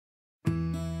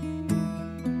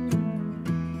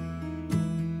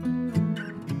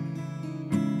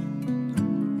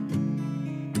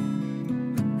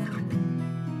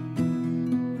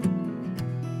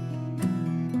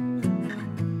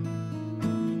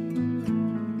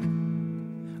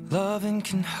Loving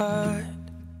can hurt.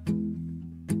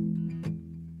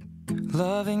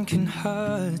 Loving can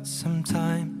hurt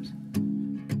sometimes,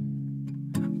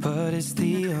 but it's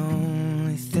the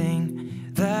only thing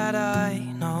that I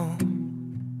know.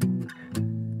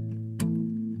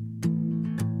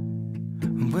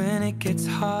 When it gets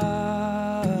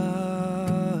hard,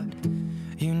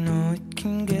 you know it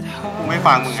can get hard ไม่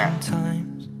ฟังมึงอ่ะ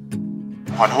sometimes.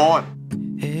 ขอโทษ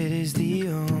It is the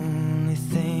only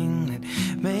thing that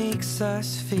makes us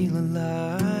feel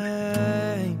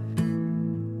alive.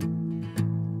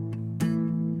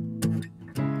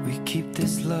 We keep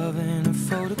this love in a อย่าดื้อ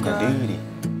photograph. ดิ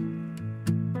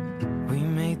We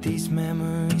made these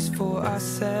memories for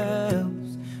ourselves,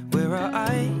 where our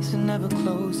eyes are never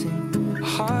closing, our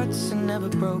hearts are never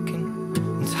broken,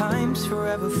 and time's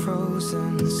forever frozen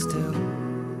still.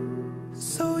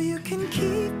 So you can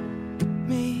keep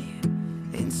me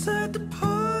inside the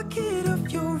pocket of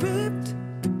your ripped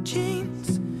jeans,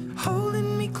 holding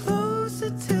me closer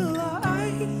till our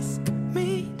eyes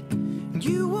meet, and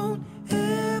you won't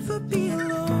ever be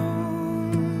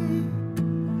alone.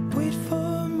 Wait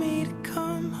for me to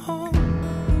come home.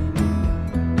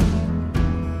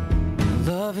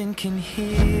 Loving can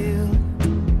heal.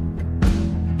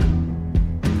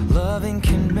 Loving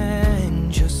can mend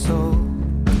your soul,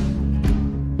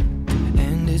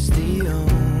 and it's the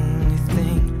only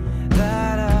thing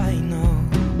that I know.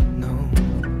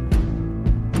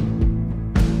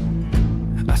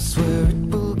 I swear it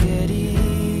will get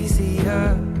easier.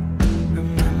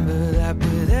 Remember that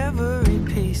with every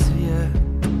piece of you.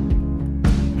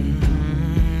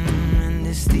 And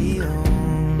it's the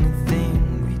only thing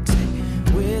we take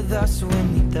with us when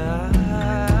we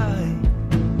die.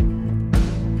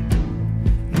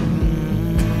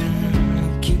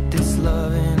 Keep this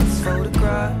love in its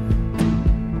photograph.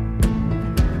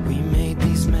 We made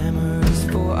these memories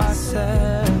for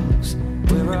ourselves,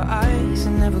 where our eyes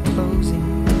are never closing,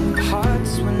 our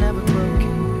hearts were never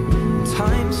broken,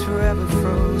 time's forever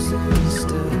frozen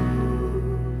still.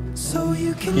 So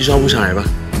you can พี่ชอบผู้ชายปะ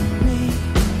me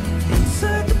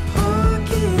inside the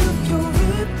pocket of your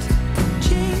ripped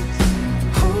jeans,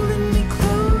 holding me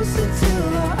closer till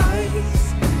our eyes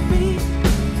meet.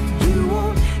 You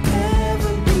won't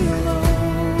ever be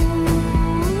alone.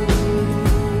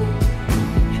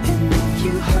 And if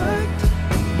you hurt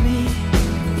me,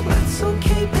 that's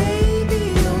okay, baby.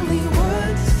 Only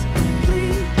words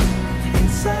bleed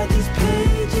inside these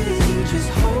pages. You just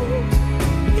hold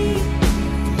me.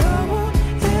 I won't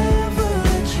ever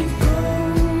let you go.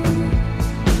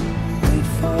 Wait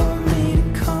for me to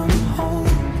come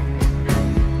home.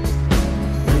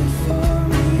 Wait for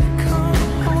me to come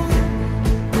home.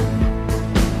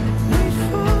 Wait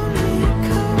for me to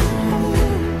come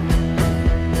home.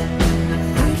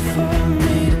 Wait for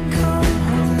me to come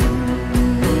home.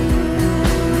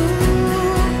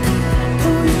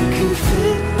 Oh, you can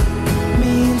fit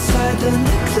me inside the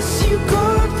necklace you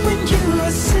got when you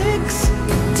were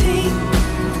 16,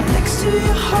 next to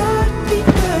your heartbeat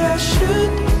where I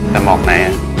should แต่หมอกไหนอ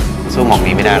ะสู้หมอก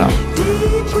นี้ไม่ได้หรอก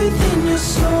deep within your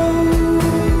soul.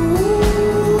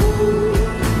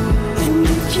 And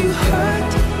if you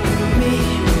hurt me,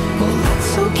 well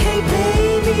that's okay,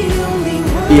 baby. Only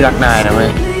พี่รักนายนะเว้ย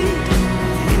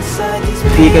inside these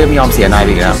พี่ก็จะไม่ยอมเสียนาย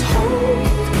อีกแล้ว just hold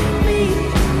me.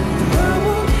 I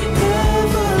won't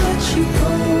ever let you go.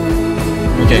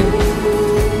 ไม่เก่ง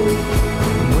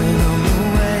When I'm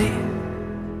away,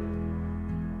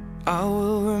 I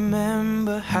will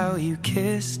remember how you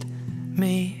kissed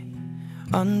me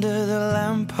under the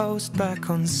lamppost back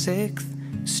on 6th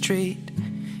Street,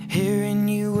 hearing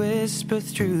you whisper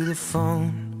through the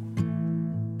phone.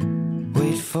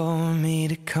 Wait for me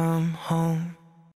to come home.